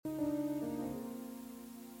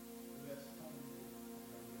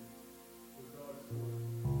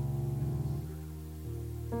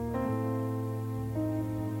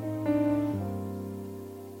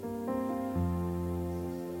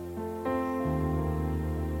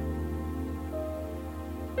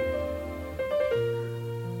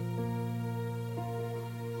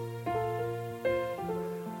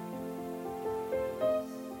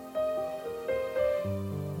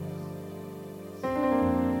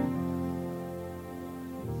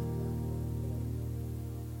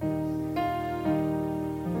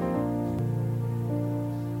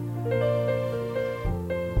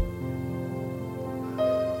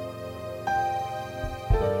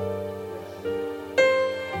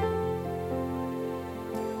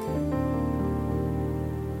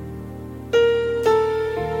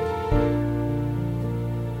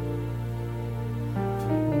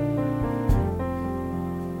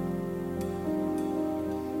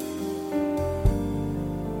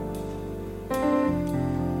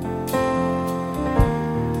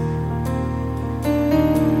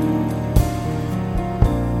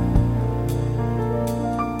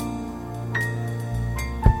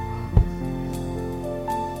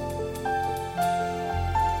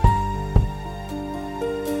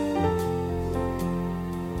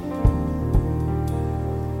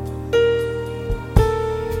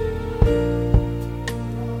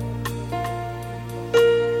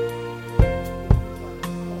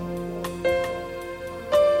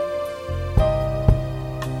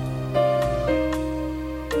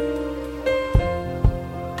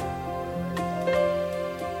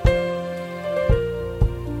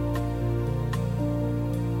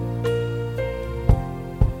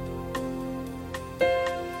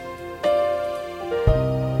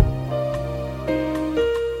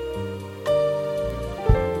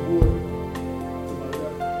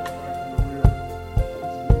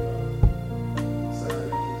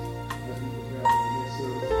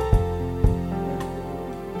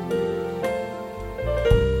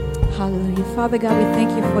Hallelujah. Father God, we thank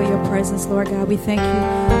you for your presence, Lord God. We thank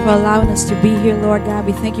you for allowing us to be here, Lord God.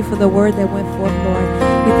 We thank you for the word that went forth, Lord.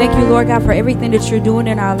 We thank you, Lord God, for everything that you're doing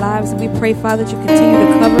in our lives. And we pray, Father, that you continue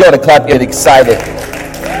to cover. You ought to clap, get excited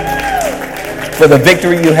for the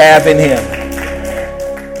victory you have in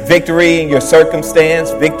him. Victory in your circumstance,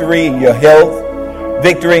 victory in your health,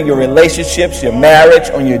 victory in your relationships, your marriage,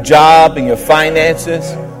 on your job, and your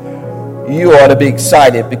finances. You ought to be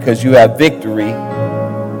excited because you have victory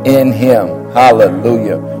in him.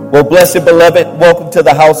 Hallelujah. Well, blessed beloved, welcome to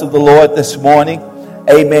the house of the Lord this morning.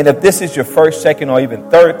 Amen. If this is your first, second, or even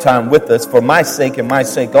third time with us, for my sake and my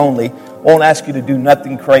sake only, I won't ask you to do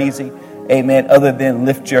nothing crazy. Amen. Other than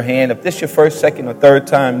lift your hand. If this is your first, second, or third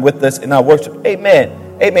time with us in our worship, amen.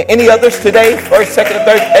 Amen. Any others today? First, second, or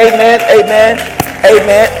third? Amen. Amen.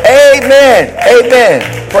 Amen. Amen.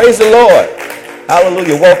 Amen. Praise the Lord.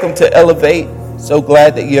 Hallelujah. Welcome to Elevate. So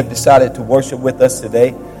glad that you have decided to worship with us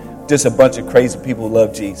today. Just a bunch of crazy people who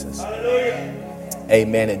love Jesus. Hallelujah.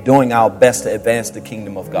 Amen. And doing our best to advance the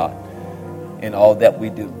kingdom of God in all that we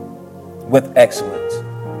do with excellence.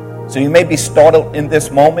 So you may be startled in this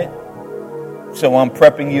moment. So I'm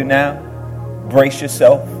prepping you now. Brace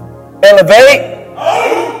yourself. Elevate.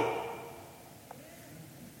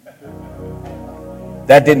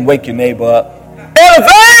 That didn't wake your neighbor up.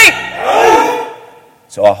 Elevate.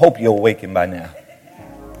 So I hope you're awakened by now.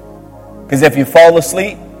 Because if you fall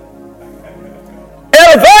asleep,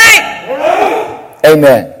 elevate!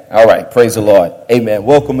 Amen. All right. Praise the Lord. Amen.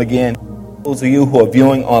 Welcome again. Those of you who are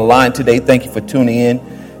viewing online today, thank you for tuning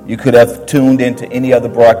in. You could have tuned into any other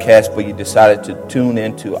broadcast, but you decided to tune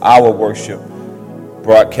into our worship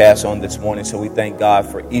broadcast on this morning. So we thank God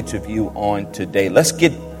for each of you on today. Let's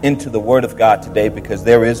get into the Word of God today because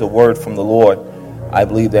there is a word from the Lord. I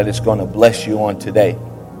believe that it's going to bless you on today.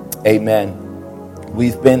 Amen.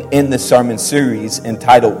 We've been in the sermon series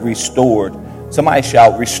entitled Restored. Somebody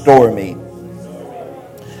shout, restore me.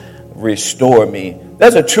 Restore me.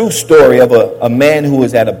 There's a true story of a man who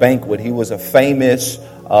was at a banquet. He was a famous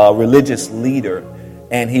religious leader,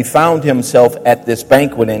 and he found himself at this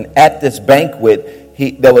banquet. And at this banquet,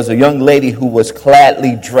 there was a young lady who was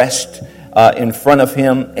gladly dressed in front of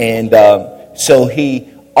him. And so he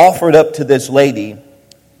offered up to this lady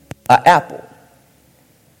an apple.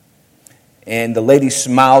 And the lady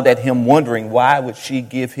smiled at him, wondering why would she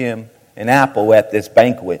give him an apple at this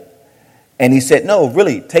banquet. And he said, no,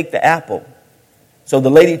 really, take the apple. So the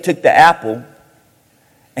lady took the apple,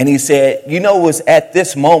 and he said, you know, it was at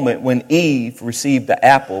this moment when Eve received the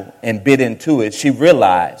apple and bit into it, she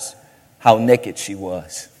realized how naked she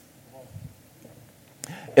was.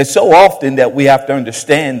 It's so often that we have to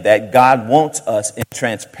understand that God wants us in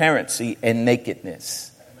transparency and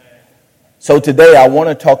nakedness. So today I want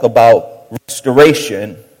to talk about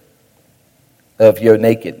restoration of your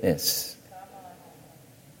nakedness.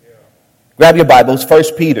 Grab your Bibles, 1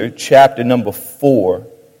 Peter chapter number 4.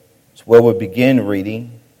 It's where we'll begin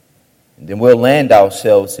reading. And then we'll land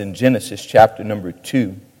ourselves in Genesis chapter number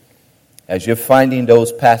 2. As you're finding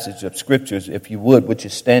those passages of scriptures, if you would you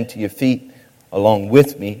stand to your feet along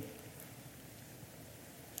with me?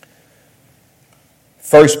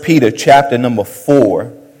 1 Peter chapter number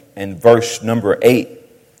 4 and verse number 8.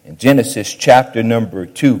 And Genesis chapter number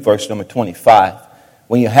 2, verse number 25.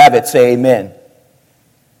 When you have it, say amen.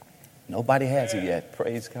 Nobody has it yet.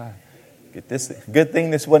 Praise God. Get this. Good thing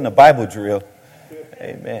this wasn't a Bible drill.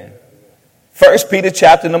 Amen. 1 Peter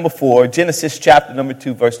chapter number 4, Genesis chapter number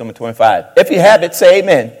 2, verse number 25. If you have it, say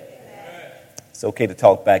amen. It's okay to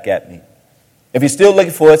talk back at me. If you're still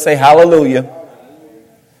looking for it, say hallelujah.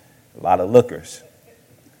 A lot of lookers.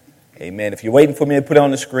 Amen. If you're waiting for me to put it on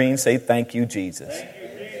the screen, say thank you, Jesus. Thank you, Jesus.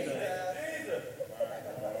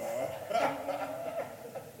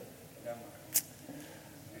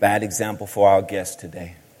 Bad example for our guest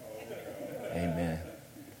today. Amen.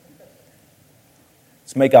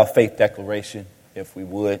 Let's make our faith declaration, if we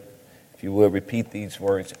would. If you would, repeat these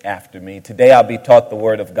words after me. Today I'll be taught the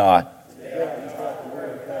word of God.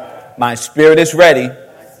 My spirit is ready.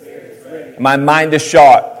 My mind is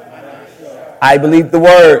sharp. I believe the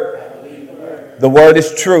word. The word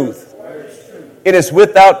is truth. It is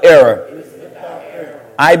without error.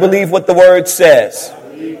 I believe what the word says.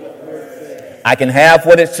 I can have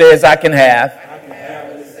what it says I can have.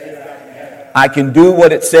 I can do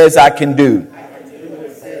what it says I can do.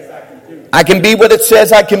 I can be what it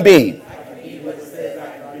says I can be.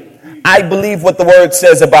 I believe what the word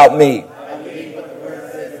says about me.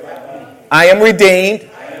 I am redeemed.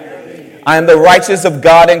 I am the righteous of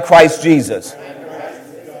God in Christ Jesus.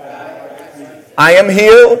 I am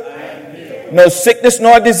healed. No sickness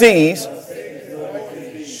nor disease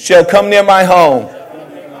shall come near my home.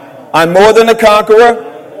 I'm more than a conqueror.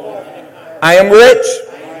 I am rich.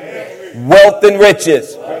 Wealth and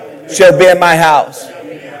riches shall be in my house.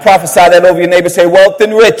 Prophesy that over your neighbor. Say, wealth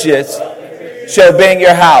and riches shall be in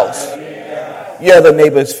your house. Your other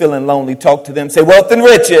neighbor is feeling lonely. Talk to them. Say, wealth and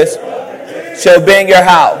riches shall be in your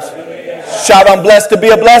house. Shout, I'm blessed to be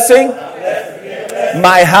a blessing.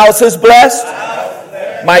 My house is blessed.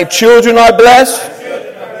 My children are blessed.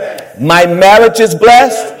 My marriage is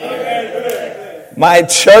blessed. My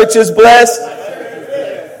church is blessed.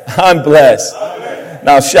 I'm blessed.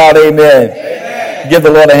 Now shout amen. Give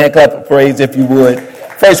the Lord a hand clap of praise if you would.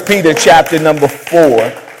 1 Peter chapter number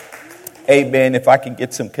 4. Amen. If I can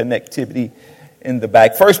get some connectivity in the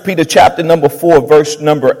back. 1 Peter chapter number 4, verse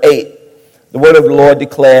number 8. The word of the Lord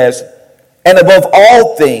declares, and above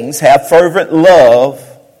all things have fervent love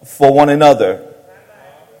for one another.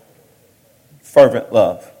 Fervent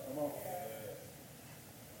love.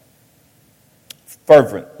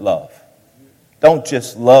 Fervent love. Don't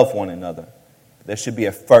just love one another. There should be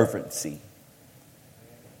a fervency,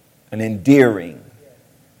 an endearing,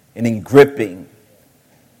 an engripping,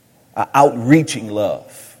 an outreaching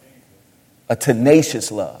love, a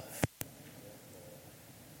tenacious love.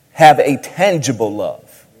 Have a tangible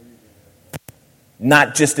love,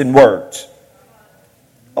 not just in words.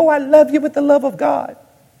 Oh, I love you with the love of God.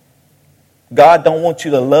 God don't want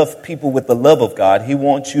you to love people with the love of God. He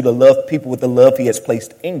wants you to love people with the love he has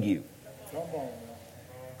placed in you.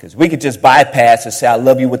 Because we could just bypass and say, I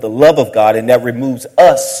love you with the love of God, and that removes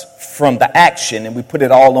us from the action, and we put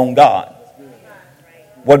it all on God.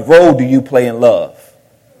 What role do you play in love?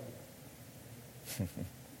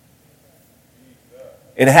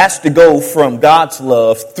 It has to go from God's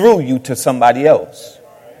love through you to somebody else.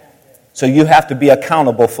 So you have to be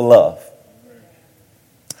accountable for love.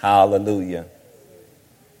 Hallelujah.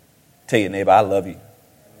 Tell your neighbor, I love you.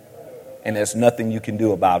 And there's nothing you can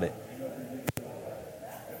do about it.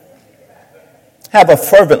 Have a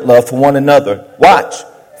fervent love for one another. Watch.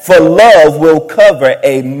 For love will cover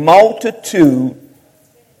a multitude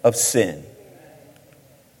of sin.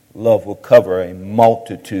 Love will cover a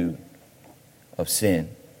multitude of sin.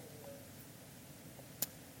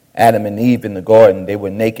 Adam and Eve in the garden, they were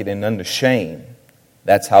naked and unashamed.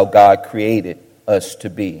 That's how God created us to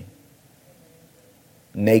be.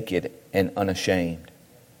 Naked and unashamed.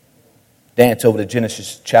 Dance over to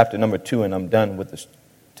Genesis chapter number 2, and I'm done with the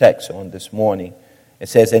text on this morning. It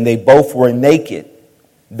says, and they both were naked,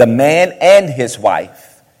 the man and his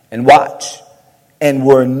wife, and watch, and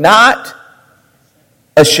were not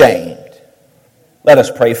ashamed. Let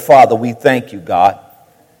us pray. Father, we thank you, God,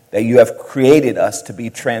 that you have created us to be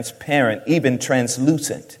transparent, even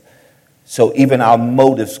translucent, so even our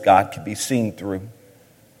motives, God, can be seen through.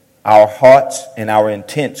 Our hearts and our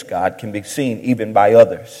intents, God, can be seen even by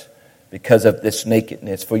others because of this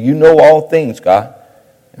nakedness. For you know all things, God,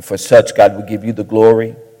 and for such, God, we give you the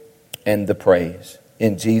glory and the praise.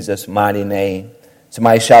 In Jesus' mighty name.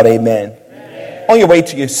 Somebody shout amen. Amen. On your way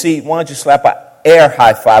to your seat, why don't you slap an air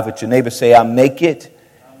high five with your neighbor. Say, I'm naked,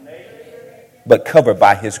 but covered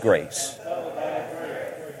by his grace.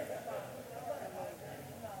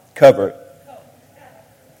 Covered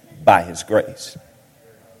by his grace.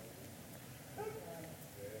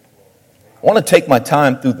 I want to take my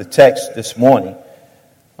time through the text this morning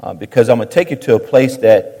because I'm going to take you to a place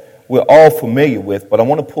that we're all familiar with, but I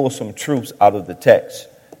want to pull some truths out of the text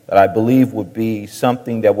that I believe would be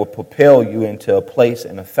something that will propel you into a place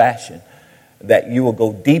and a fashion that you will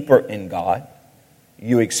go deeper in God,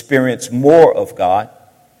 you experience more of God,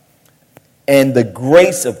 and the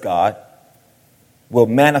grace of God will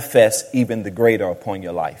manifest even the greater upon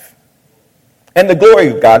your life. And the glory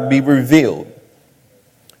of God be revealed.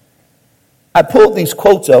 I pulled these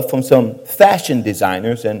quotes up from some fashion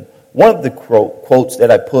designers, and one of the quotes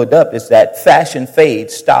that I pulled up is that fashion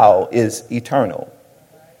fades, style is eternal.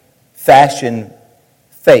 Fashion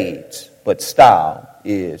fades, but style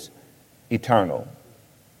is eternal.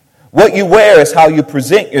 What you wear is how you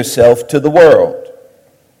present yourself to the world.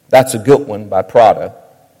 That's a good one by Prada.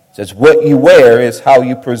 It says, what you wear is how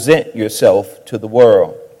you present yourself to the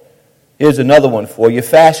world. Here's another one for you.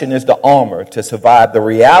 Fashion is the armor to survive the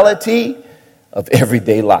reality of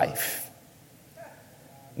everyday life.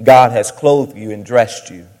 God has clothed you and dressed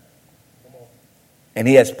you. And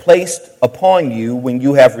he has placed upon you, when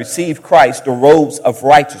you have received Christ, the robes of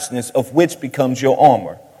righteousness, of which becomes your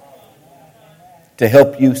armor, to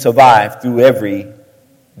help you survive through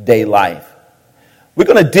everyday life. We're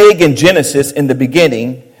going to dig in Genesis in the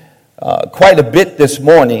beginning quite a bit this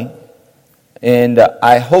morning. And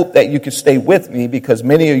I hope that you can stay with me, because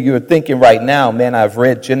many of you are thinking right now, man, I've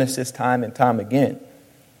read Genesis time and time again.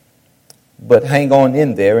 But hang on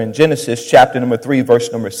in there. In Genesis chapter number 3,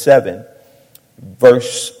 verse number 7,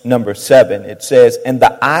 it says, "And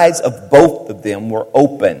the eyes of both of them were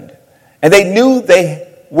opened, and they knew they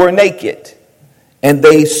were naked. And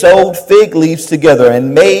they sewed fig leaves together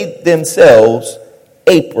and made themselves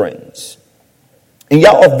aprons." And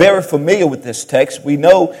y'all are very familiar with this text. We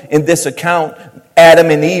know in this account,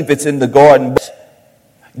 Adam and Eve, it's in the garden.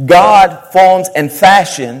 God forms and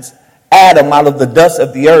fashions Adam out of the dust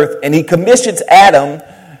of the earth, and he commissions Adam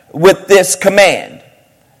with this command.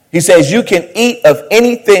 He says, "You can eat of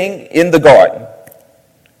anything in the garden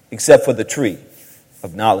except for the tree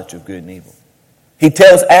of knowledge of good and evil." He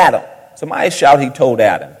tells Adam. Somebody shout, he told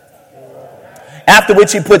Adam. After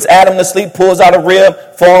which he puts Adam to sleep, pulls out a rib,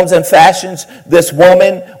 forms and fashions this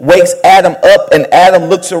woman, wakes Adam up, and Adam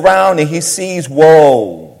looks around and he sees,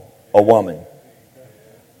 whoa, a woman.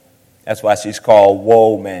 That's why she's called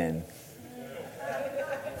Whoa Man.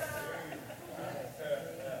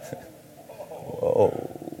 Whoa.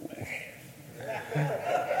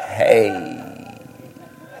 Hey.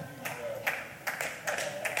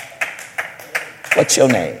 What's your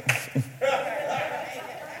name?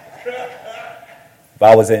 If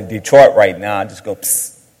I was in Detroit right now, I'd just go,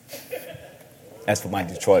 psst. That's for my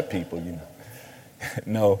Detroit people, you know.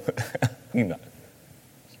 No, you know.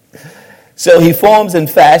 So he forms and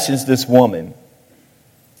fashions this woman.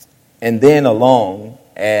 And then along,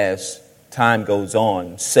 as time goes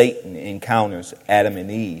on, Satan encounters Adam and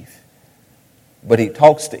Eve. But he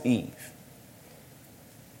talks to Eve.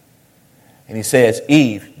 And he says,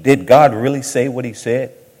 "Eve, did God really say what he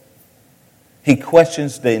said?" He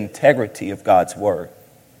questions the integrity of God's word.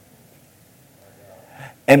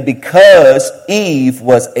 And because Eve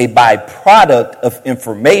was a byproduct of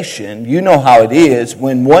information, you know how it is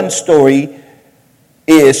when one story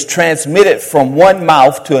is transmitted from one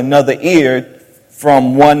mouth to another ear,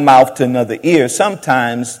 from one mouth to another ear,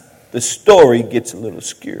 sometimes the story gets a little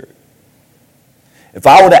skewed. If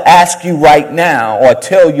I were to ask you right now or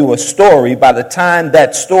tell you a story, by the time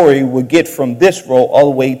that story would get from this row all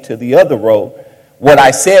the way to the other row, what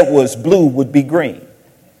I said was blue would be green.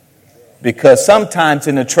 Because sometimes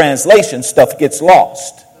in the translation, stuff gets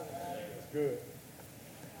lost.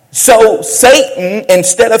 So Satan,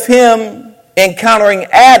 instead of him encountering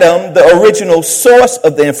Adam, the original source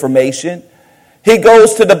of the information, he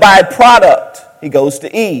goes to the byproduct. He goes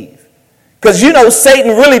to Eve. Because you know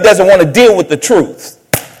Satan really doesn't want to deal with the truth.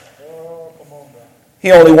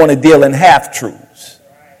 He only wants to deal in half-truths.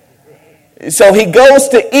 So he goes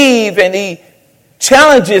to Eve and he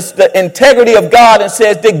challenges the integrity of God and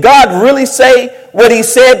says, did God really say what he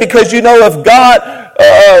said? Because you know if God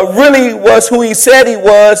really was who he said he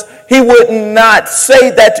was, he would not say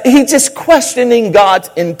that. He's just questioning God's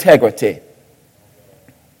integrity.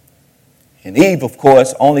 And Eve, of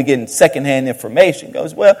course, only getting secondhand information,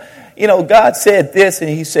 goes, well, you know, God said this and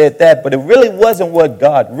he said that, but it really wasn't what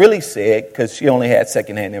God really said because she only had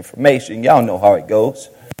secondhand information. Y'all know how it goes.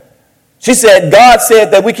 She said, God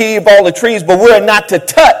said that we can eat of all the trees, but we're not to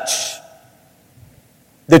touch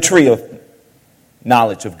the tree of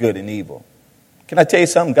knowledge of good and evil. Can I tell you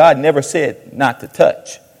something? God never said not to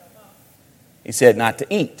touch. He said not to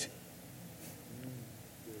eat.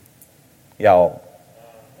 Y'all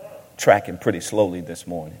tracking pretty slowly this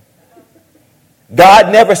morning.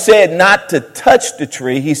 God never said not to touch the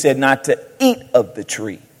tree. He said not to eat of the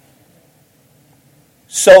tree.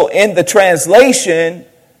 So in the translation,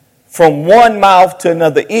 from one mouth to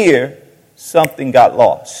another ear, something got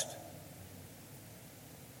lost.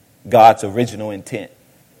 God's original intent.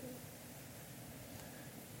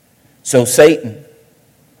 So Satan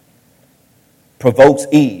provokes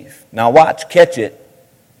Eve. Now watch, catch it.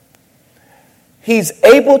 He's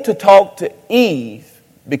able to talk to Eve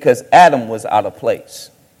because Adam was out of place.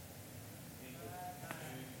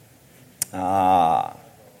 Adam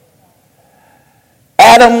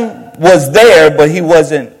was there, but he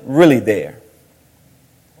wasn't really there.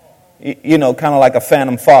 You know, kind of like a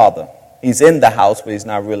phantom father. He's in the house, but he's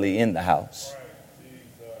not really in the house.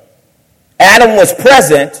 Adam was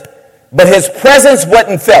present, but his presence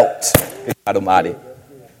wasn't felt. God Almighty.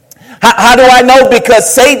 How do I know?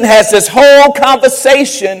 Because Satan has this whole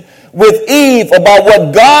conversation with Eve about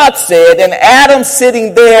what God said, and Adam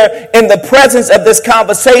sitting there in the presence of this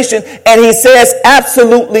conversation, and he says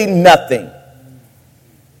absolutely nothing.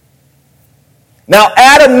 Now,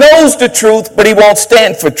 Adam knows the truth, but he won't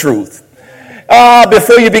stand for truth.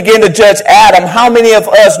 Before you begin to judge Adam, how many of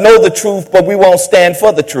us know the truth, but we won't stand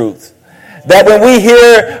for the truth? That when we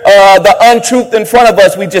hear the untruth in front of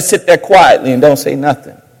us, we just sit there quietly and don't say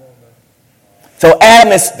nothing. So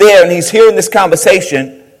Adam is there and he's hearing this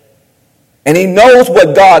conversation and he knows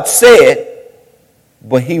what God said,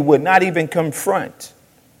 but he would not even confront.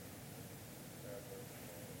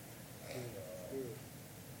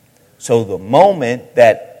 So the moment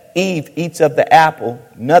that Eve eats of the apple,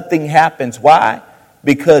 nothing happens. Why?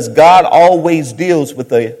 Because God always deals with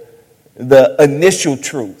the initial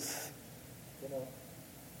truth.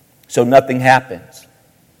 So nothing happens.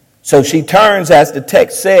 So she turns, as the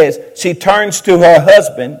text says, she turns to her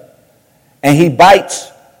husband and he bites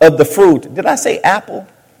of the fruit. Did I say apple?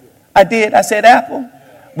 I did. I said apple.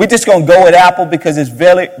 We're just going to go with apple because it's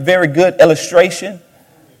very, very good illustration.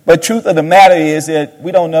 But truth of the matter is that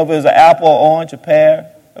we don't know if it was an apple, an orange, a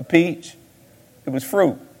pear, a peach. It was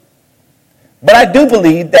fruit. But I do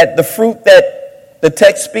believe that the fruit that the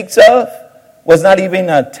text speaks of was not even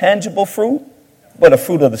a tangible fruit, but a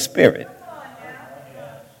fruit of the Spirit.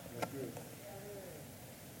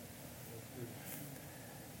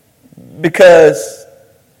 Because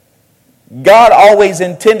God always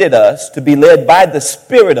intended us to be led by the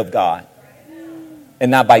Spirit of God and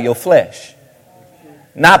not by your flesh.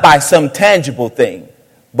 Not by some tangible thing,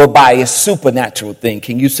 but by a supernatural thing.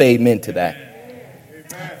 Can you say amen to that?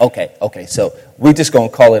 Okay. So we're just going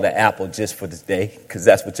to call it an apple just for this day because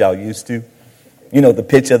that's what y'all used to. You know, the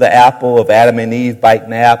picture of the apple of Adam and Eve biting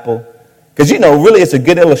the apple. Because, really it's a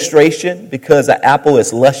good illustration because an apple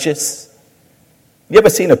is luscious. You ever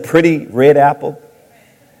seen a pretty red apple?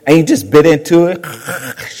 And you just bit into it.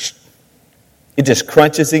 It just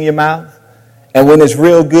crunches in your mouth. And when it's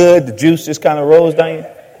real good, the juice just kind of rolls down you.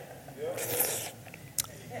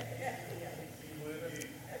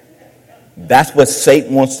 That's what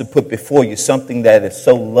Satan wants to put before you, something that is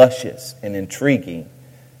so luscious and intriguing.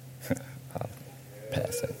 I'll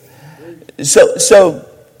pass it. So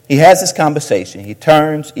he has this conversation.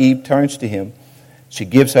 Eve turns to him. She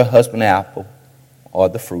gives her husband an apple or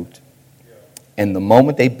the fruit. And the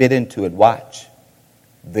moment they bit into it, watch,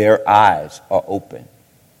 their eyes are open.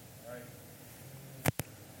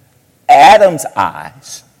 Adam's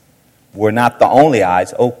eyes were not the only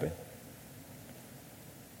eyes open.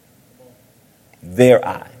 Their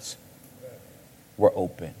eyes were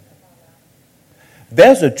open.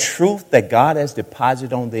 There's a truth that God has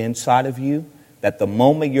deposited on the inside of you that the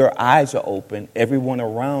moment your eyes are open, everyone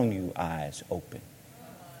around you eyes open.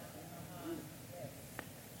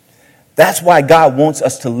 That's why God wants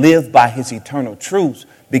us to live by his eternal truths.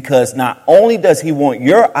 Because not only does he want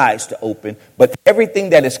your eyes to open, but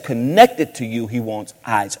everything that is connected to you, he wants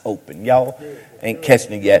eyes open. Y'all ain't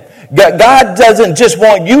catching it yet. God doesn't just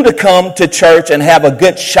want you to come to church and have a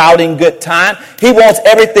good shouting good time. He wants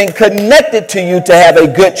everything connected to you to have a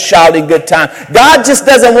good shouting good time. God just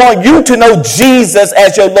doesn't want you to know Jesus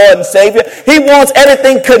as your Lord and Savior. He wants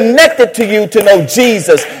everything connected to you to know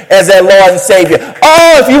Jesus as their Lord and Savior.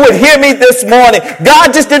 Oh, if you would hear me this morning,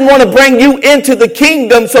 God just didn't want to bring you into the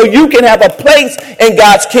kingdom so you can have a place in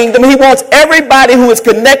God's kingdom. He wants everybody who is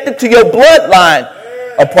connected to your bloodline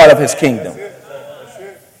a part of his kingdom.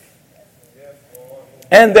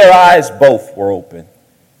 And their eyes both were open.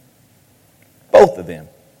 Both of them.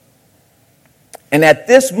 And at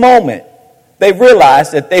this moment, they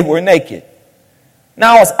realized that they were naked.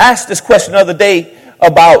 Now, I was asked this question the other day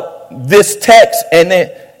about this text, and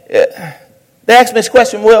they asked me this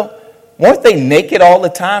question, well, weren't they naked all the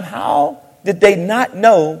time? How did they not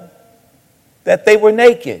know that they were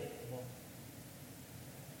naked?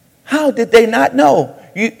 How did they not know?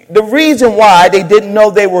 The reason why they didn't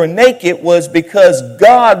know they were naked was because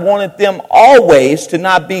God wanted them always to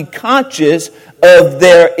not be conscious of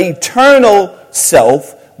their eternal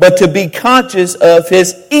self, but to be conscious of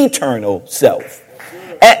his eternal self.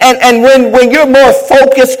 And when you're more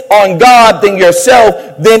focused on God than yourself,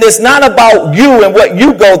 then it's not about you and what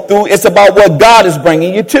you go through. It's about what God is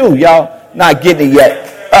bringing you to. Y'all not getting it yet.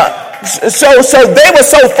 So they were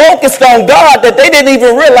so focused on God that they didn't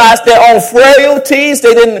even realize their own frailties.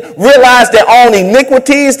 They didn't realize their own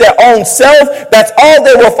iniquities, their own self. That's all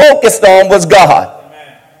they were focused on was God.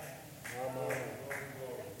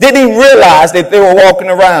 Didn't even realize that they were walking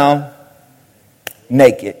around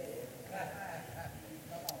naked.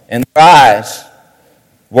 And their eyes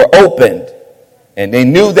were opened. And they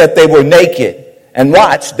knew that they were naked. And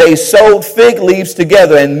watch, they sewed fig leaves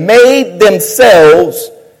together and made themselves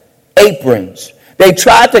aprons. They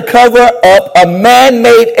tried to cover up a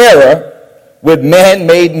man-made error with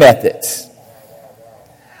man-made methods.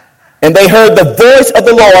 And they heard the voice of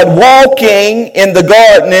the Lord walking in the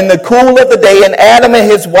garden in the cool of the day, and Adam and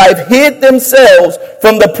his wife hid themselves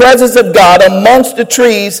from the presence of God amongst the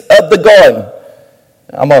trees of the garden.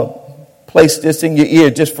 I'm going to place this in your ear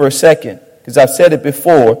just for a second, because I've said it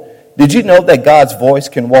before. Did you know that God's voice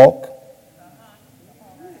can walk?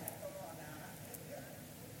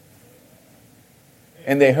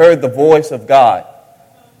 and they heard the voice of God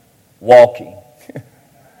walking.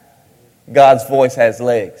 God's voice has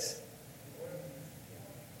legs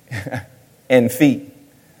and feet.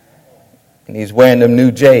 And he's wearing them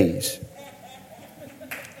new J's.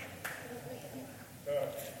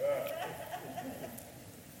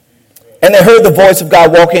 And they heard the voice of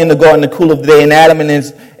God walking in the garden in the cool of the day, and Adam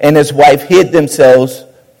and his wife hid themselves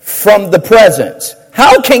from the presence.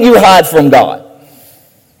 How can you hide from God?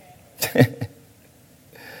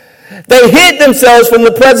 They hid themselves from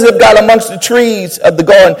the presence of God amongst the trees of the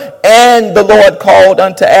garden. And the Lord called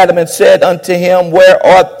unto Adam and said unto him, Where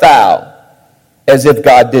art thou? As if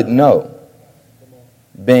God didn't know,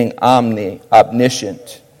 being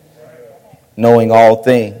omniscient, knowing all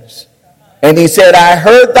things. And he said, I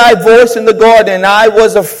heard thy voice in the garden, and I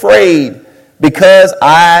was afraid because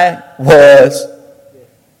I was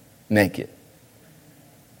naked.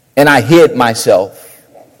 And I hid myself.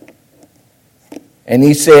 And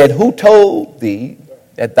he said, Who told thee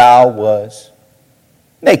that thou was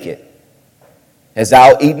naked? Hast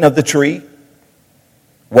thou eaten of the tree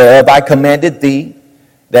whereof I commanded thee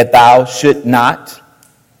that thou should not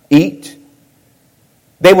eat?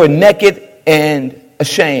 They were naked and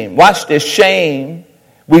ashamed. Watch this. Shame.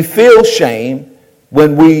 We feel shame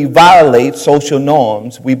when we violate social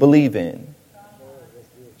norms we believe in.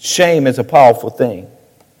 Shame is a powerful thing.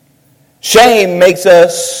 Shame makes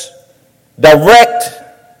us direct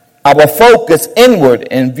our focus inward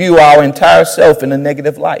and view our entire self in a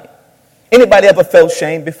negative light. Anybody ever felt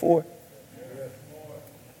shame before?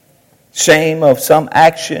 Shame of some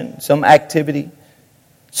action, some activity,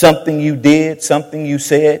 something you did, something you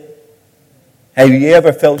said. Have you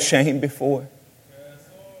ever felt shame before?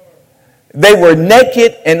 They were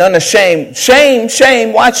naked and unashamed.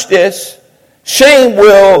 Shame, watch this. Shame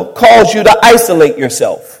will cause you to isolate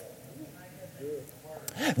yourself.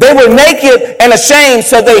 They were naked and ashamed,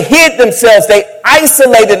 so they hid themselves. They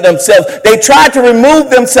isolated themselves. They tried to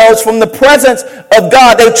remove themselves from the presence of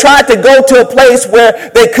God. They tried to go to a place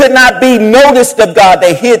where they could not be noticed of God.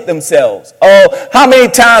 They hid themselves. Oh, how many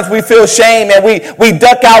times we feel shame and we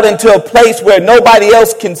duck out into a place where nobody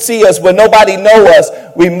else can see us, where nobody knows us.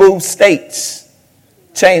 We move states,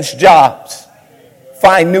 change jobs,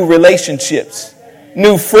 find new relationships,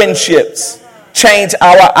 new friendships. Change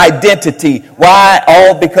our identity. Why?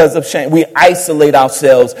 All because of shame. We isolate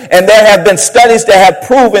ourselves. And there have been studies that have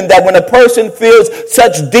proven that when a person feels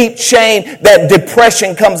such deep shame, that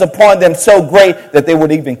depression comes upon them so great that they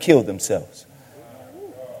would even kill themselves.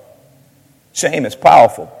 Shame is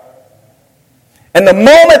powerful. And the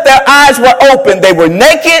moment their eyes were open, they were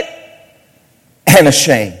naked and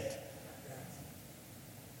ashamed.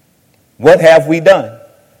 What have we done?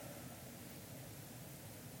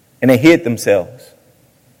 And they hid themselves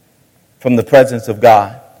from the presence of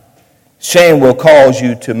God. Shame will cause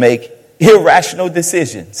you to make irrational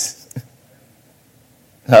decisions.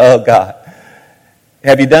 Oh, God.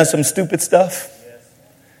 Have you done some stupid stuff?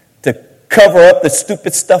 To cover up the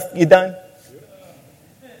stupid stuff you done?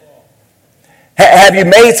 Have you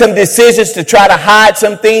made some decisions to try to hide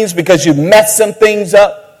some things because you messed some things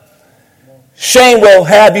up? Shame will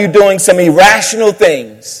have you doing some irrational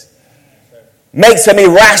things. Make some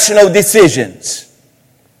irrational decisions.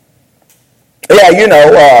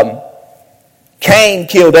 Yeah, Cain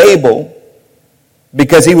killed Abel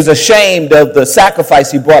because he was ashamed of the sacrifice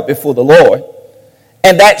he brought before the Lord.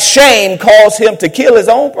 And that shame caused him to kill his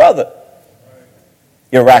own brother.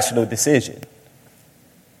 Irrational decision.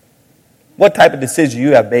 What type of decision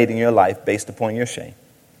you have made in your life based upon your shame?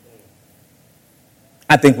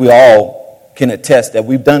 I think we all can attest that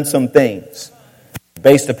we've done some things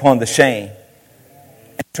based upon the shame.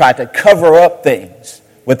 Try to cover up things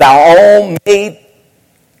with our own made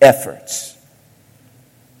efforts.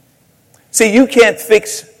 See, you can't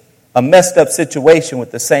fix a messed up situation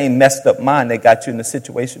with the same messed up mind that got you in the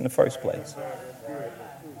situation in the first place.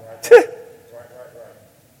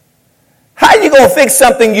 How are you going to fix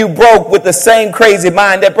something you broke with the same crazy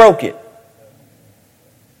mind that broke it?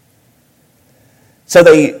 So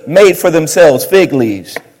they made for themselves fig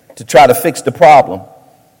leaves to try to fix the problem.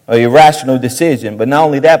 An irrational decision. But not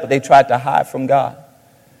only that, but they tried to hide from God.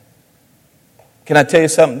 Can I tell you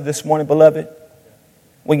something this morning, beloved?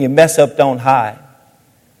 When you mess up, don't hide.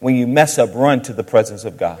 When you mess up, run to the presence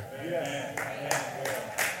of God.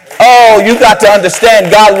 Oh, you got to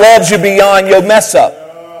understand, God loves you beyond your mess up.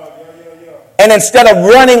 And instead of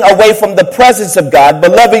running away from the presence of God,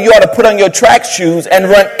 beloved, you ought to put on your track shoes and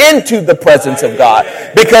run into the presence of God.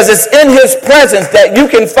 Because it's in His presence that you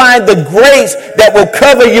can find the grace that will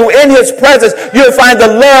cover you. In His presence, you'll find the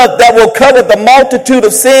love that will cover the multitude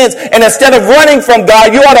of sins. And instead of running from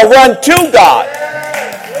God, you ought to run to God.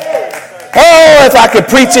 Oh, if I could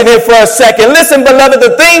preach in here for a second. Listen, beloved,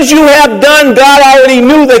 the things you have done, God already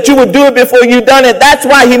knew that you would do it before you done it. That's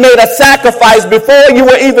why he made a sacrifice before you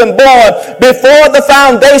were even born. Before the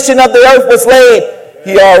foundation of the earth was laid,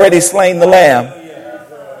 he already slain the lamb.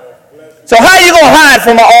 So how are you going to hide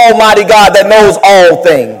from an almighty God that knows all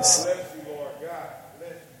things?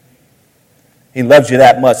 He loves you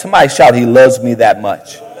that much. Somebody shout, he loves me that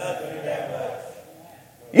much.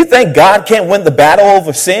 You think God can't win the battle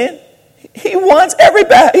over sin? He won every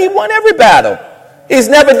battle. He won every battle. He's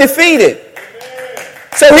never defeated.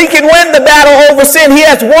 So he can win the battle over sin. He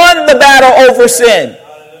has won the battle over sin.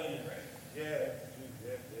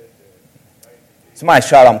 Somebody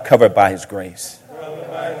shout, I'm covered by his grace.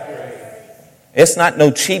 It's not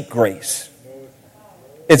no cheap grace.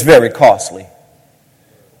 It's very costly.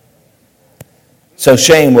 So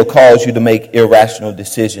shame will cause you to make irrational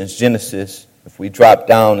decisions. Genesis, if we drop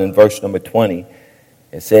down in verse number 20,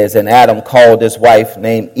 it says, and Adam called his wife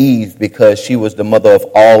named Eve because she was the mother of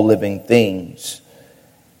all living things.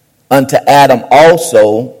 Unto Adam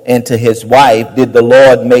also and to his wife did the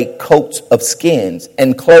Lord make coats of skins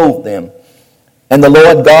and clothe them. And the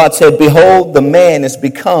Lord God said, behold, the man is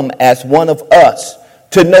become as one of us,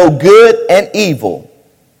 to know good and evil.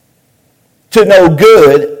 To know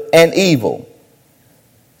good and evil.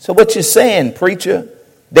 So what you're saying, preacher,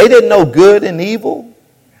 they didn't know good and evil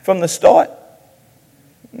from the start?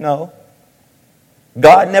 No.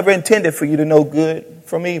 God never intended for you to know good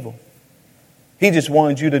from evil. He just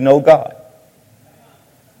wanted you to know God.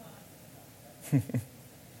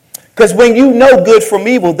 Because when you know good from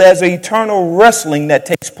evil, there's an eternal wrestling that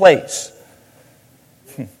takes place.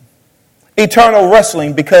 Eternal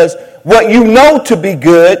wrestling, because what you know to be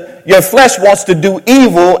good, your flesh wants to do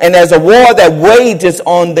evil, and there's a war that wages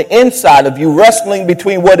on the inside of you, wrestling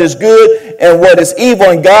between what is good and what is evil.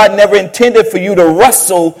 And God never intended for you to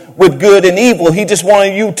wrestle with good and evil. He just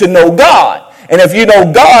wanted you to know God. And if you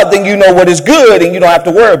know God, then you know what is good, and you don't have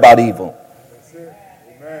to worry about evil.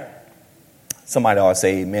 Somebody ought to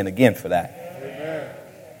say amen again for that. Amen.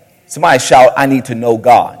 Somebody shout, I need to know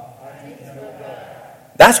God.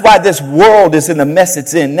 That's why this world is in the mess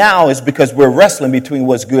it's in now, is because we're wrestling between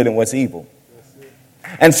what's good and what's evil.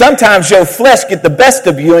 And sometimes your flesh get the best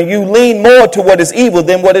of you and you lean more to what is evil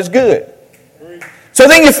than what is good. So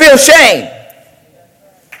then you feel shame.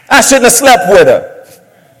 I shouldn't have slept with her.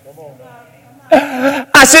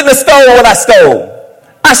 I shouldn't have stolen what I stole.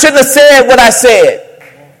 I shouldn't have said what I said.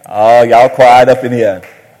 Oh, y'all quiet up in here.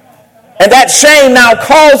 And that shame now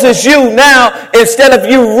causes you now, instead of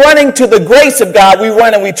you running to the grace of God, we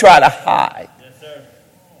run and we try to hide. Yes, sir.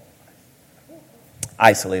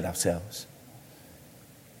 Isolate ourselves.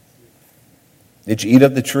 Did you eat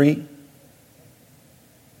of the tree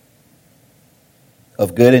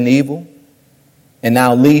of good and evil? And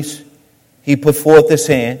now least he put forth his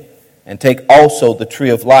hand and take also the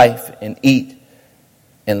tree of life and eat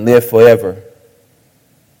and live forever.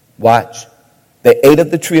 Watch. They ate of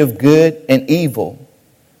the tree of good and evil,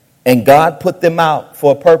 and God put them out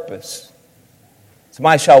for a purpose.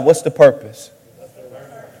 Somebody shout, what's the purpose?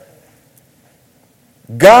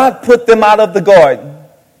 God put them out of the garden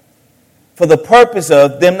for the purpose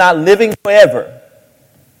of them not living forever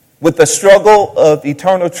with the struggle of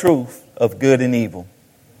eternal truth of good and evil.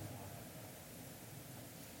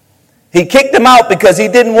 He kicked them out because he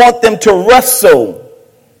didn't want them to wrestle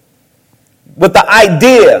with the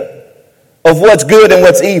idea of what's good and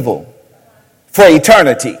what's evil for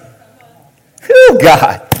eternity. Oh,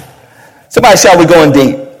 God. Somebody shout, we're going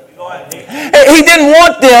deep. He didn't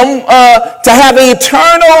want them to have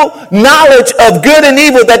eternal knowledge of good and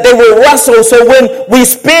evil that they will wrestle. So when we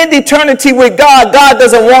spend eternity with God, God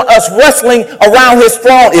doesn't want us wrestling around his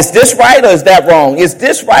throne. Is this right or is that wrong? Is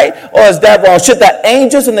this right or is that wrong? Should the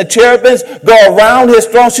angels and the cherubims go around his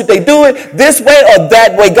throne? Should they do it this way or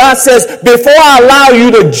that way? God says, before I allow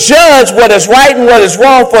you to judge what is right and what is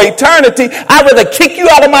wrong for eternity, I'd rather kick you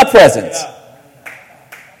out of my presence.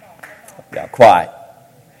 Y'all quiet.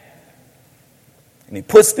 And he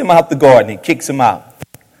puts them out the garden. He kicks them out.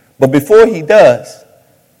 But before he does,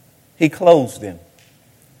 he clothes them.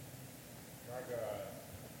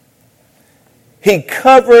 He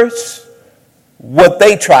covers what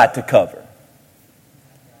they tried to cover.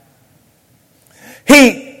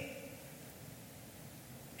 He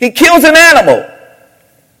kills an animal,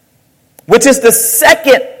 which is the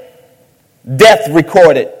second death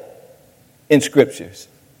recorded in scriptures.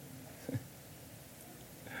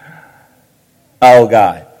 Oh,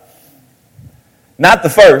 God. Not the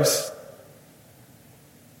first,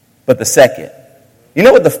 but the second. You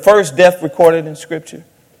know what the first death recorded in Scripture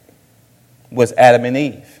was? Adam and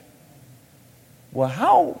Eve. Well,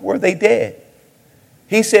 how were they dead?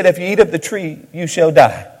 He said, if you eat of the tree, you shall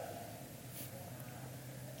die.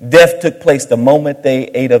 Death took place the moment they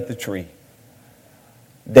ate of the tree.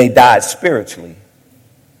 They died spiritually.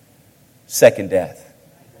 Second death.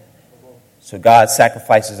 So God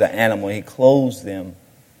sacrifices an animal. He clothes them.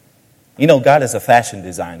 You know, God is a fashion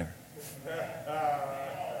designer.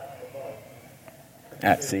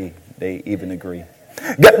 See, they even agree.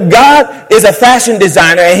 God is a fashion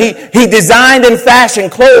designer, and he designed and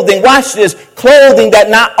fashioned clothing. Watch this. Clothing that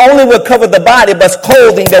not only will cover the body, but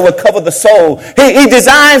clothing that will cover the soul. He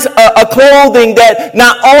designs a clothing that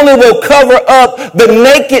not only will cover up the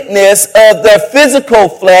nakedness of their physical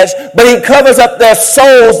flesh, but he covers up their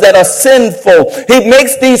souls that are sinful. He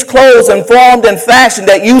makes these clothes and formed and fashioned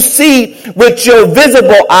that you see with your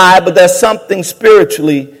visible eye, but there's something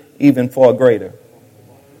spiritually even far greater.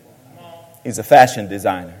 He's a fashion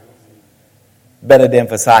designer. Better than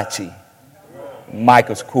Versace,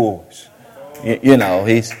 Michael Kors. You know,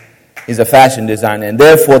 he's a fashion designer. And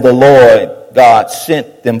therefore the Lord God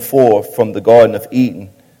sent them forth from the Garden of Eden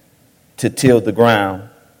to till the ground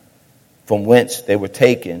from whence they were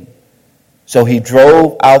taken. So he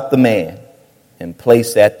drove out the man and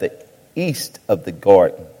placed at the east of the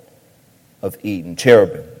Garden of Eden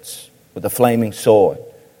cherubims with a flaming sword,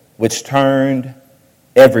 which turned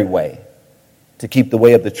every way to keep the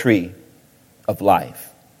way of the tree of life.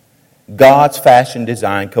 God's fashion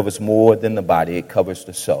design covers more than the body. It covers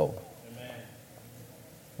the soul. Amen.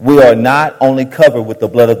 We are not only covered with the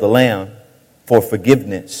blood of the Lamb for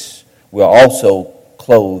forgiveness, we are also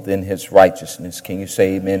clothed in his righteousness. Can you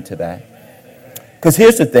say amen to that? Because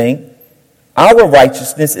here's the thing. Our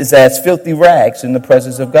righteousness is as filthy rags in the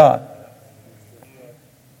presence of God.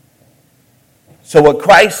 So what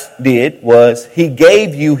Christ did was he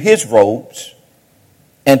gave you his robes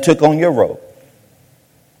and took on your robe.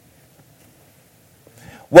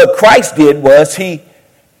 What Christ did was he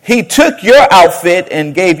took your outfit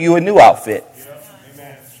and gave you a new outfit.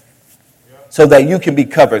 So that you can be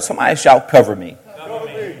covered. Somebody shout, cover me.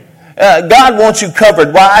 God wants you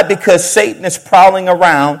covered. Why? Because Satan is prowling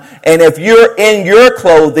around. And if you're in your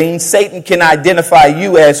clothing, Satan can identify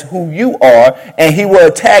you as who you are. And he will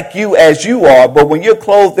attack you as you are. But when you're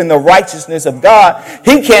clothed in the righteousness of God,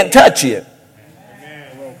 he can't touch you.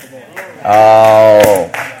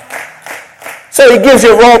 Oh. So he gives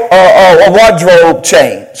you a wardrobe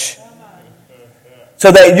change.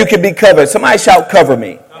 So that you can be covered. Somebody shout, cover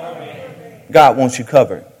me. God wants you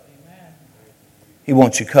covered. He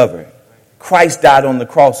wants you covered. Christ died on the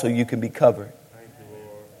cross so you can be covered.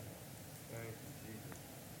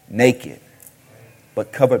 Naked,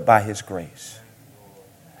 but covered by his grace.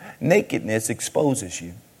 Nakedness exposes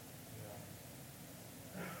you.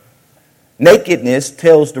 Nakedness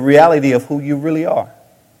tells the reality of who you really are.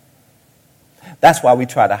 That's why we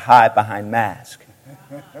try to hide behind masks.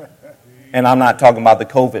 And I'm not talking about the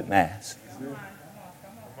COVID mask.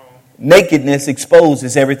 Nakedness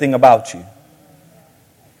exposes everything about you.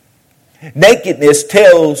 Nakedness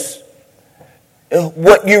tells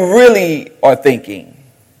what you really are thinking.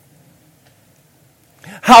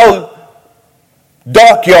 How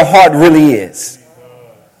dark your heart really is.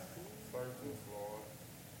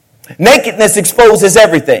 Nakedness exposes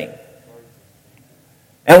everything.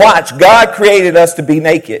 And watch, God created us to be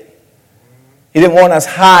naked. He didn't want us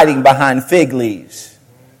hiding behind fig leaves,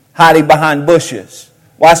 hiding behind bushes.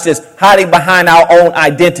 Watch this, hiding behind our own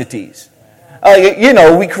identities.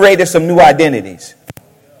 We created some new identities.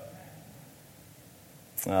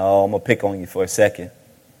 Oh, I'm going to pick on you for a second.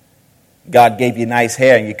 God gave you nice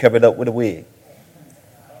hair and you covered up with a wig.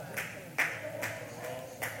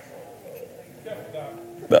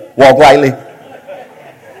 Walk lightly.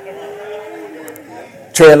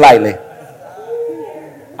 Tread lightly.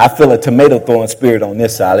 I feel a tomato throwing spirit on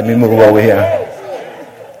this side. Let me move over here.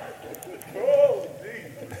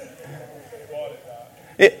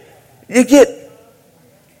 You get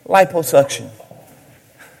liposuction.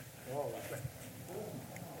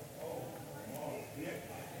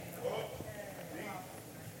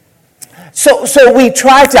 So we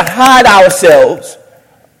try to hide ourselves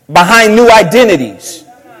behind new identities.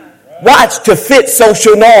 Watch, to fit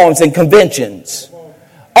social norms and conventions.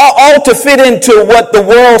 All to fit into what the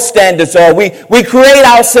world standards are. We create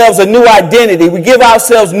ourselves a new identity. We give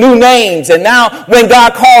ourselves new names. And now when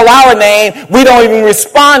God calls our name, we don't even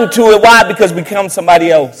respond to it. Why? Because we become somebody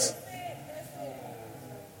else.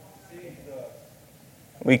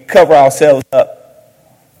 We cover ourselves up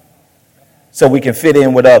so we can fit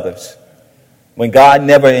in with others. When God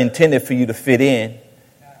never intended for you to fit in,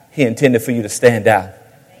 he intended for you to stand out.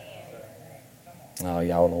 Oh,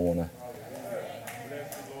 y'all don't want to.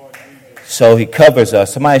 So he covers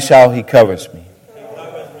us. Somebody shout, he covers me.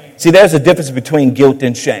 See, there's a difference between guilt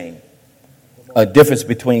and shame. A difference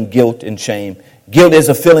between guilt and shame. Guilt is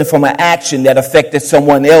a feeling from an action that affected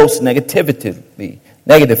someone else negatively.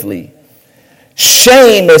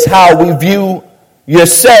 Shame is how we view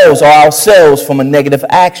yourselves or ourselves from a negative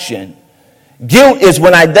action. Guilt is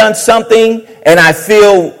when I've done something and I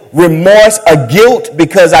feel remorse or guilt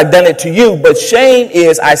because I've done it to you. But shame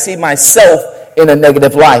is I see myself in a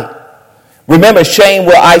negative light. Remember, shame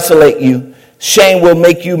will isolate you. Shame will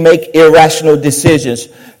make you make irrational decisions.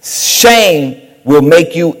 Shame will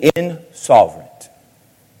make you insolvent.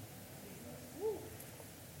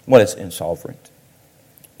 What is insolvent?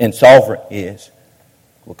 Insolvent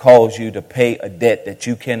will cause you to pay a debt that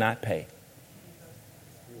you cannot pay.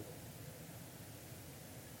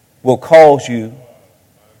 Will cause you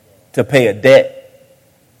to pay a debt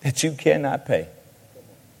that you cannot pay.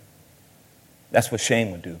 That's what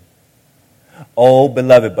shame will do. Oh,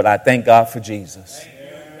 beloved, but I thank God for Jesus.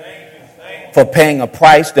 For paying a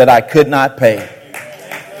price that I could not pay.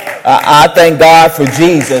 I thank God for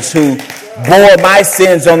Jesus who bore my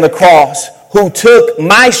sins on the cross, who took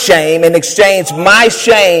my shame and exchanged my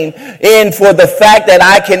shame in for the fact that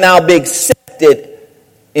I can now be accepted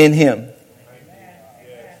in him.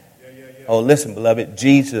 Oh, listen, beloved,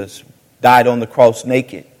 Jesus died on the cross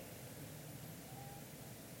naked.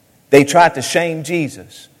 They tried to shame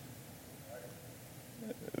Jesus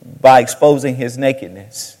by exposing his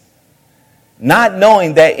nakedness, not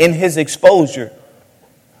knowing that in his exposure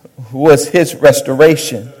was his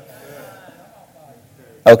restoration.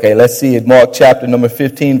 Okay, let's see it. Mark chapter number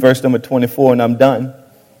 15, verse number 24, and I'm done.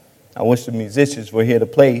 I wish the musicians were here to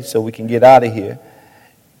play so we can get out of here.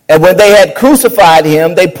 And when they had crucified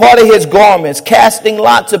him, they parted his garments, casting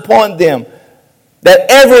lots upon them, that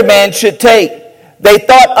every man should take. They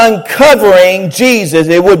thought uncovering Jesus,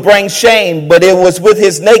 it would bring shame, but it was with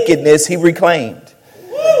his nakedness he reclaimed.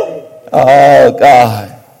 Oh,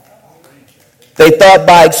 God. They thought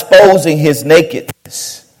by exposing his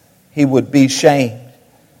nakedness, he would be shamed,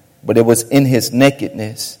 but it was in his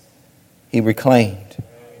nakedness he reclaimed.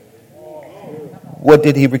 What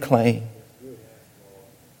did he reclaim?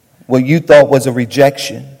 What you thought was a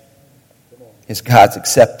rejection is God's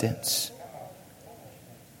acceptance.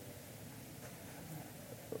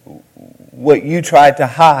 What you tried to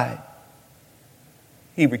hide,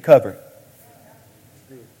 he recovered.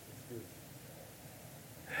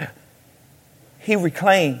 He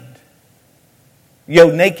reclaimed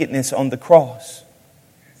your nakedness on the cross.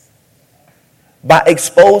 By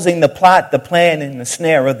exposing the plot, the plan, and the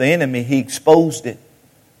snare of the enemy, he exposed it.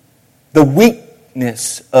 The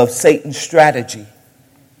weakness of Satan's strategy,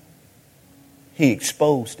 he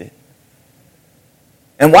exposed it.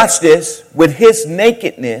 And watch this, with his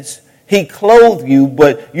nakedness, he clothed you,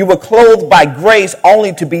 but you were clothed by grace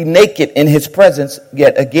only to be naked in his presence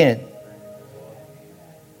yet again.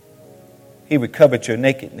 He recovered your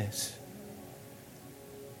nakedness.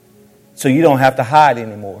 So you don't have to hide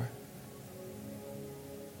anymore.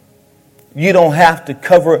 You don't have to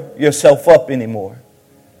cover yourself up anymore.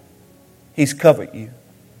 He's covered you.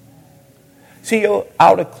 See, your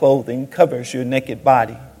outer clothing covers your naked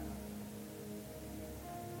body.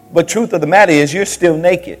 But truth of the matter is you're still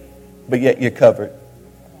naked, but yet you're covered.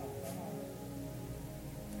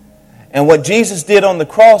 And what Jesus did on the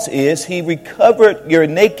cross is he recovered your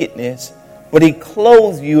nakedness, but he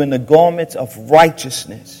clothed you in the garments of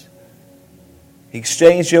righteousness. He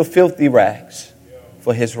exchanged your filthy rags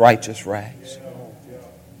for his righteous rags.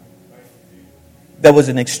 There was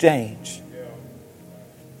an exchange.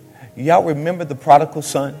 Y'all remember the prodigal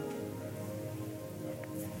son?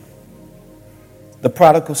 The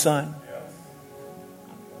prodigal son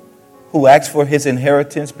who asked for his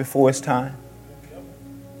inheritance before his time,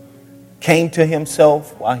 came to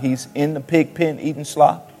himself while he's in the pig pen eating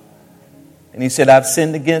slop. And he said, I've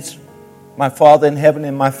sinned against my Father in heaven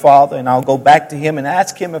and my Father, and I'll go back to him and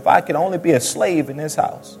ask him if I could only be a slave in his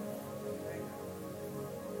house.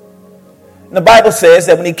 And the Bible says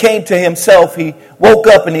that when he came to himself, he woke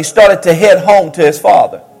up and he started to head home to his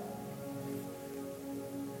father.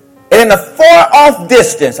 And in a far off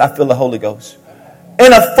distance, I feel the Holy Ghost.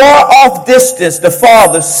 In a far off distance, the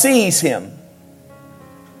father sees him.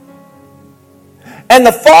 And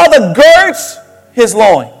the father girds his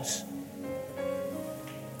loins.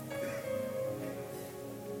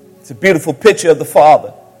 It's a beautiful picture of the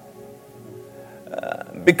father.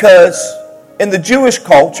 Because in the Jewish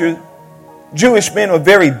culture, Jewish men were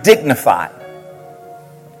very dignified.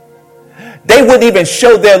 They wouldn't even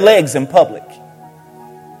show their legs in public.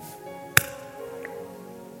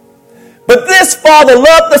 But this father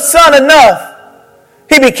loved the son enough.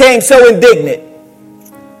 He became so indignant.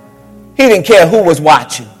 He didn't care who was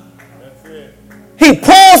watching. He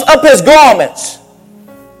pulls up his garments.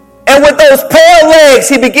 And with those pale legs,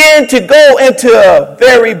 he began to go into a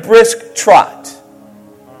very brisk trot,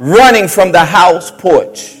 running from the house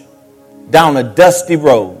porch down a dusty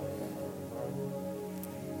road.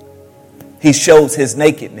 He shows his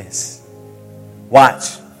nakedness.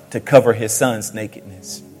 Watch, to cover his son's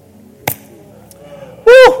nakedness.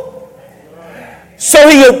 Woo! So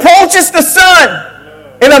he approaches the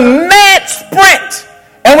son in a mad sprint.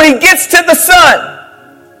 And when he gets to the son,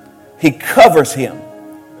 he covers him.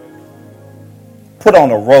 Put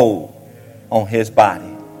on a robe on his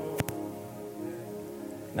body.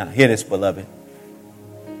 Now hear this, beloved.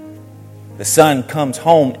 The son comes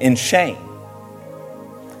home in shame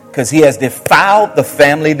because he has defiled the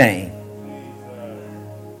family name.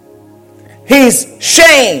 He's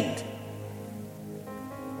shamed.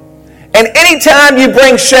 And anytime you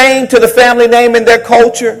bring shame to the family name in their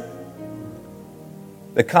culture,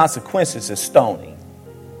 the consequences is stoning.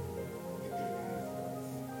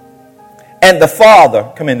 And the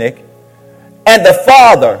father, come in, Nick. And the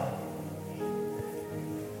father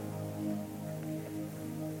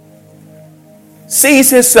sees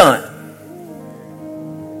his son.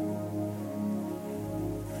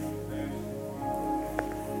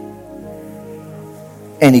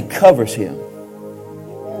 And he covers him.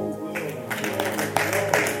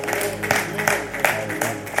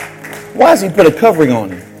 Why does he put a covering on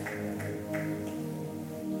him?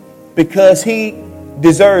 Because he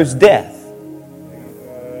deserves death.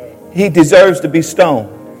 He deserves to be stoned.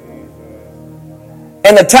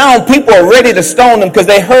 And the town people are ready to stone him because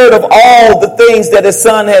they heard of all the things that his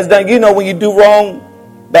son has done. You know, when you do wrong,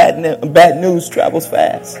 bad news travels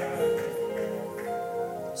fast.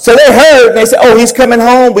 So they heard and they said, oh, he's coming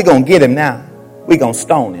home. We're going to get him now. We're going to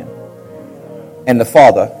stone him. And the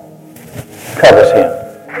father covers him.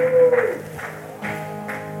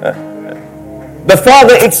 The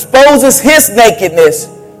father exposes his nakedness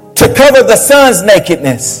to cover the son's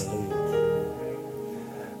nakedness.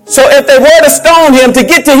 So if they were to stone him, to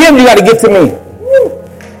get to him, you got to get to me.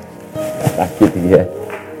 Not get to you yet.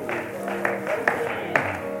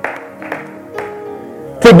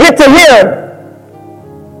 To get to him,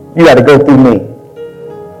 you got to go through me.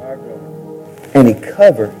 And he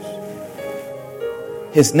covers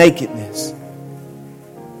his nakedness.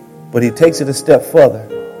 But he takes it a step further.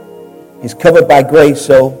 He's covered by grace,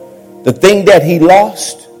 so the thing that he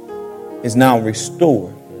lost is now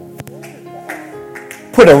restored.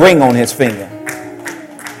 Put a ring on his finger.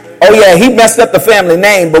 Oh yeah, he messed up the family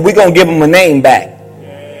name, but we're going to give him a name back.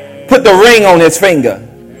 Put the ring on his finger.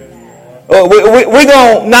 We're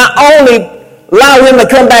going to not only allow him to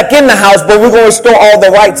come back in the house, but we're going to restore all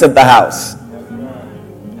the rights of the house.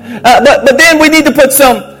 But then we need to put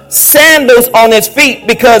some sandals on his feet,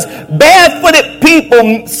 because barefooted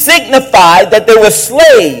people signified that they were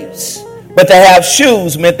slaves, but to have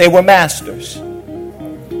shoes meant they were masters.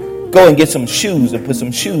 Go and get some shoes and put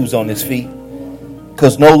some shoes on his feet,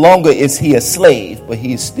 because no longer is he a slave, but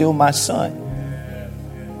he is still my son.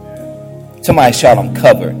 Somebody shout, I'm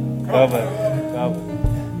covered.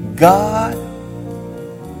 God,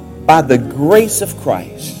 by the grace of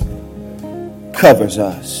Christ, covers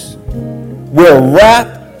us. We're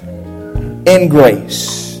wrapped in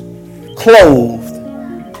grace, clothed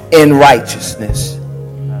in righteousness.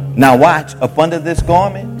 Now watch, up under this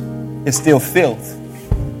garment is still filth,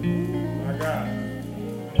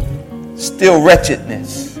 still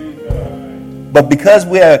wretchedness. But because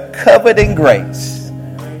we are covered in grace,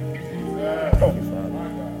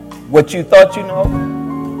 what you thought you know,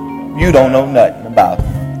 you don't know nothing about.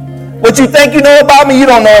 What you think you know about me, you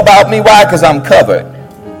don't know about me. Why? Because I'm covered.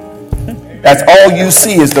 That's all you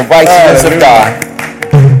see is the righteousness of God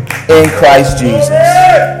in Christ Jesus.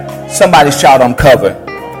 Somebody shout, I'm covered.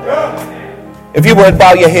 If you would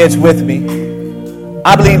bow your heads with me.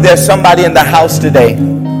 I believe there's somebody in the house today.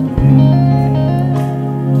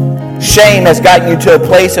 Shame has gotten you to a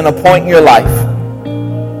place and a point in your life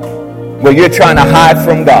where you're trying to hide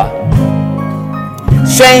from God.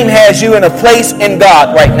 Shame has you in a place in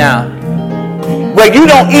God right now where you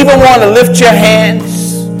don't even want to lift your hands.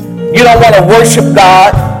 You don't want to worship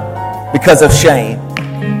God because of shame.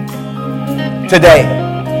 Today,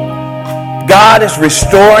 God is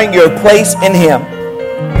restoring your place in Him,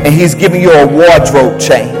 and He's giving you a wardrobe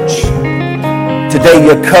change. Today,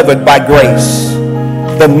 you're covered by grace.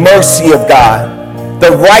 The mercy of God,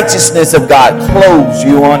 the righteousness of God clothes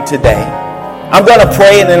you on today. I'm going to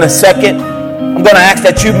pray, and in a second, I'm going to ask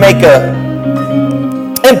that you make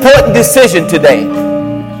an important decision today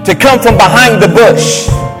to come from behind the bush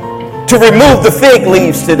to remove the fig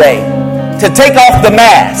leaves today, to take off the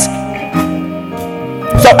mask.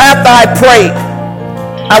 So after I pray,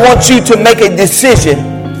 I want you to make a decision.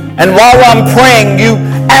 And while I'm praying, you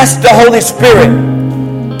ask the Holy Spirit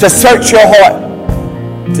to search your heart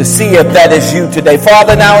to see if that is you today.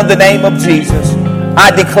 Father, now in the name of Jesus,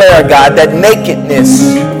 I declare, God, that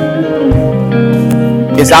nakedness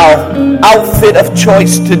is our outfit of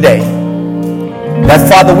choice today. That,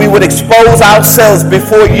 Father, we would expose ourselves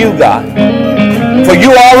before you, God. For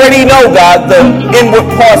you already know, God, the inward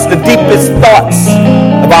parts, the deepest thoughts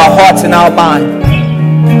of our hearts and our mind.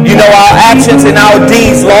 You know our actions and our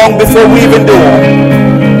deeds long before we even do them.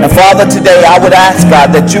 And Father, today I would ask,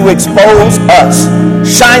 God, that you expose us,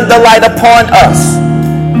 shine the light upon us,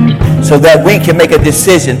 so that we can make a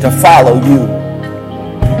decision to follow you.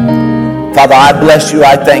 Father, I bless you.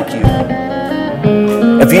 I thank you.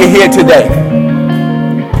 If you're here today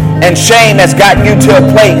and shame has gotten you to a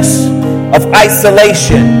place of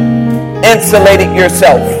isolation, insulating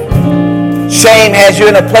yourself, shame has you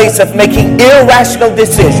in a place of making irrational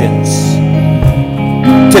decisions,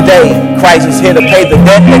 today Christ is here to pay the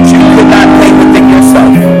debt that you could not pay within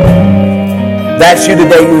yourself. That's you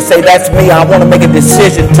today. You say, that's me. I want to make a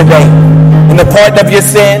decision today in the pardon of your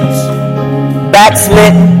sins,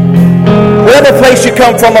 backslidden, whatever place you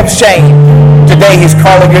come from of shame. Today he's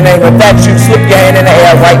calling your name. If that's you, slip your hand in the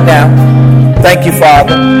air right now. Thank you,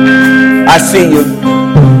 Father. I see you.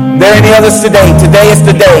 Are there any others today? Today is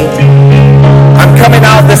the day. I'm coming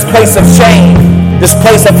out of this place of shame, this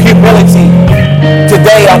place of humility.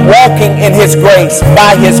 Today I'm walking in his grace,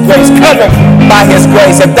 by his grace, covered by his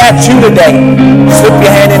grace. If that's you today, slip your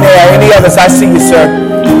hand in the air. Any others? I see you, sir.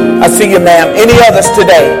 I see you, ma'am. Any others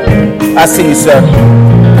today? I see you, sir.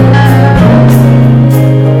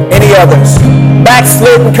 Any others?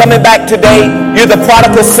 Backslidden, coming back today. You're the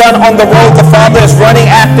prodigal son on the road. The Father is running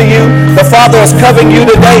after you. The Father is covering you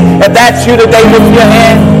today. If that's you today, lift your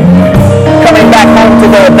hand. Coming back home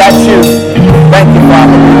today, if that's you. Thank you,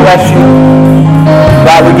 Father. We bless you.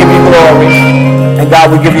 God, we give you glory. And God,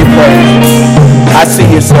 we give you praise. I see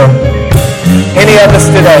you, sir. Any others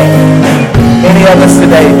today? Any others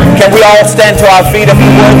today? Can we all stand to our feet if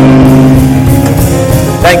you would?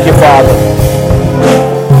 Thank you, Father.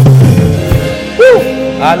 Woo.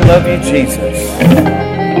 I love you, Jesus.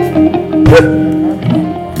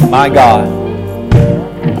 My God.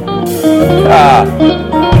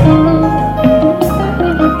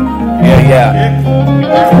 Yeah.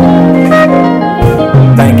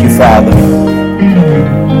 Thank you, Father.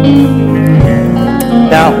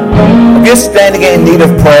 Now, if you're standing in need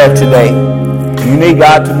of prayer today, you need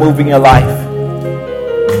God to move in your life.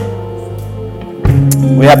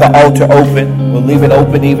 We have the altar open. We'll leave it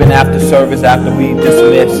open even after service, after we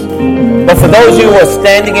dismiss. But for those of you who are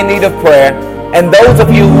standing in need of prayer, and those of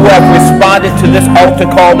you who have responded to this altar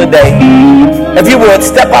call today, if you would,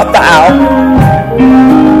 step out the aisle.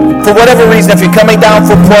 For whatever reason, if you're coming down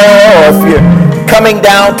for prayer, or if you're coming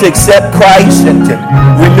down to accept Christ and to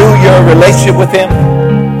renew your relationship with him,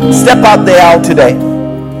 step out the aisle today.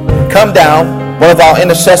 Come down. One of our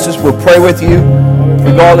intercessors will pray with you,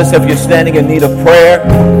 regardless if you're standing in need of prayer,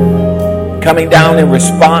 coming down in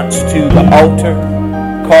response to the altar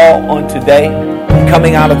call on today,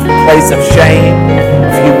 coming out of a place of shame,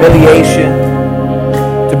 of humiliation,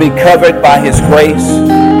 to be covered by his grace,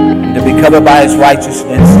 and to be covered by his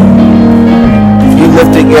righteousness. If you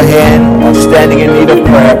lifting your hand or standing in need of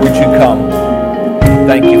prayer, would you come?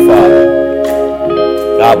 Thank you, Father.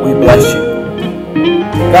 God, we bless you.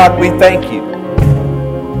 God, we thank you.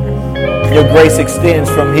 Your grace extends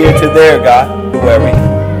from here to there, God.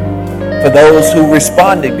 For those who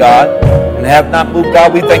responded, God, and have not moved,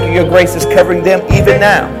 God, we thank you. Your grace is covering them even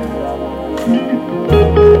now.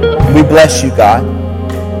 We bless you, God,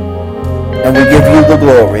 and we give you the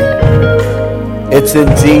glory. It's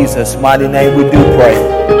in Jesus' mighty name we do pray.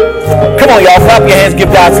 Come on, y'all, clap your hands,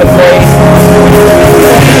 give God some praise.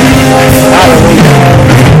 Hallelujah.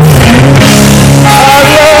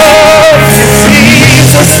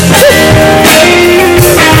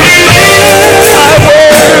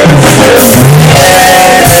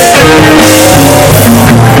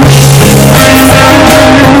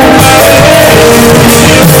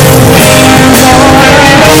 My God.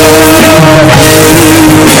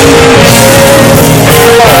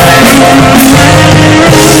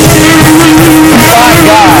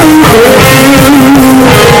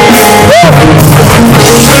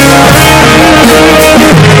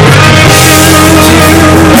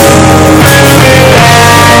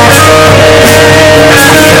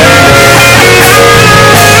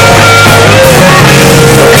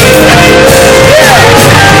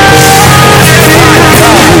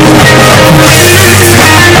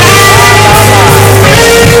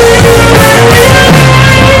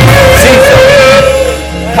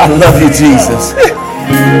 I love you, Jesus.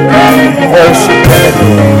 Worship and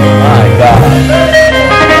adore. My God.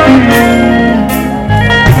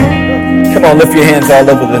 Come on, lift your hands all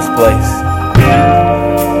over this place.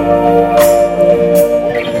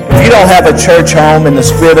 If you don't have a church home and the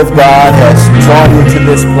Spirit of God has drawn you to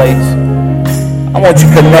this place, I want you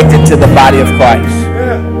connected to the body of Christ.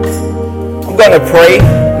 I'm going to pray,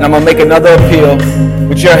 and I'm going to make another appeal.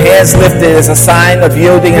 With your hands lifted as a sign of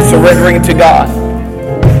yielding and surrendering to God.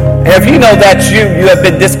 And if you know that's you have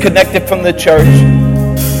been disconnected from the church,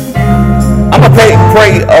 I'm going to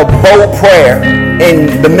pray a bold prayer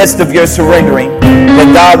in the midst of your surrendering,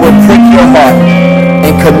 that God will prick your heart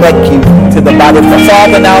and connect you to the body of Christ.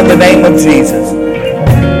 Father, now in the name of Jesus,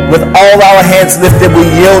 with all our hands lifted, we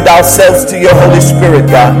yield ourselves to your Holy Spirit,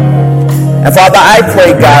 God. And Father, I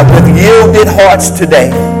pray, God, with yielded hearts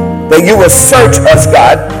today, that you will search us,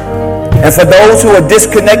 God. And for those who are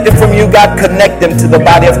disconnected from you, God, connect them to the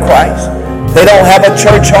body of Christ. They don't have a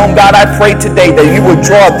church home, God. I pray today that you will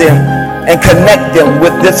draw them and connect them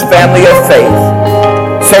with this family of faith.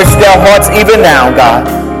 Search their hearts even now, God.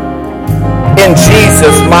 In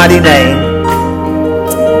Jesus' mighty name.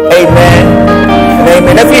 Amen.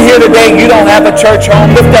 Amen. If you're here today and you don't have a church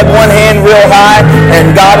home, lift that one hand real high,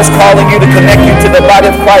 and God is calling you to connect you to the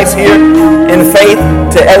body of Christ here in faith,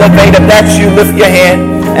 to elevate. If that's you, lift your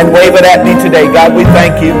hand and wave it at me today. God, we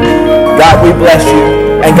thank you. God, we bless you.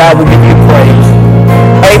 And God, we give you praise.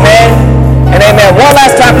 Amen and amen. One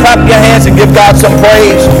last time, clap your hands and give God some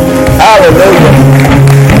praise. Hallelujah.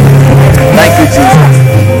 Thank you, Jesus.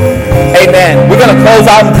 Amen. We're going to close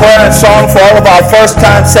out in prayer and song for all of our first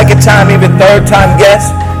time, second time, even third time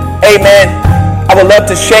guests. Amen. I would love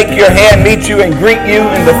to shake your hand, meet you, and greet you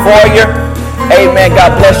in the foyer. Amen.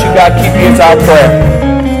 God bless you. God keep you. It's our prayer.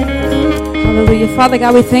 Hallelujah. Father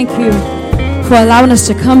God, we thank you for allowing us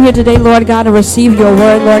to come here today, Lord God, and receive your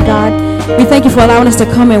word, Lord God. We thank you for allowing us to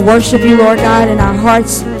come and worship you, Lord God, in our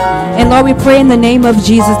hearts. And Lord, we pray in the name of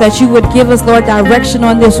Jesus that you would give us, Lord, direction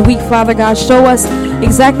on this week, Father God. Show us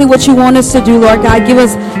exactly what you want us to do, Lord God. Give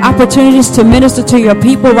us opportunities to minister to your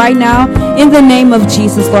people right now in the name of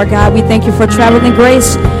Jesus, Lord God. We thank you for traveling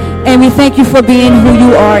grace, and we thank you for being who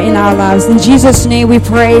you are in our lives. In Jesus' name we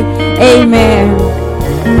pray. Amen.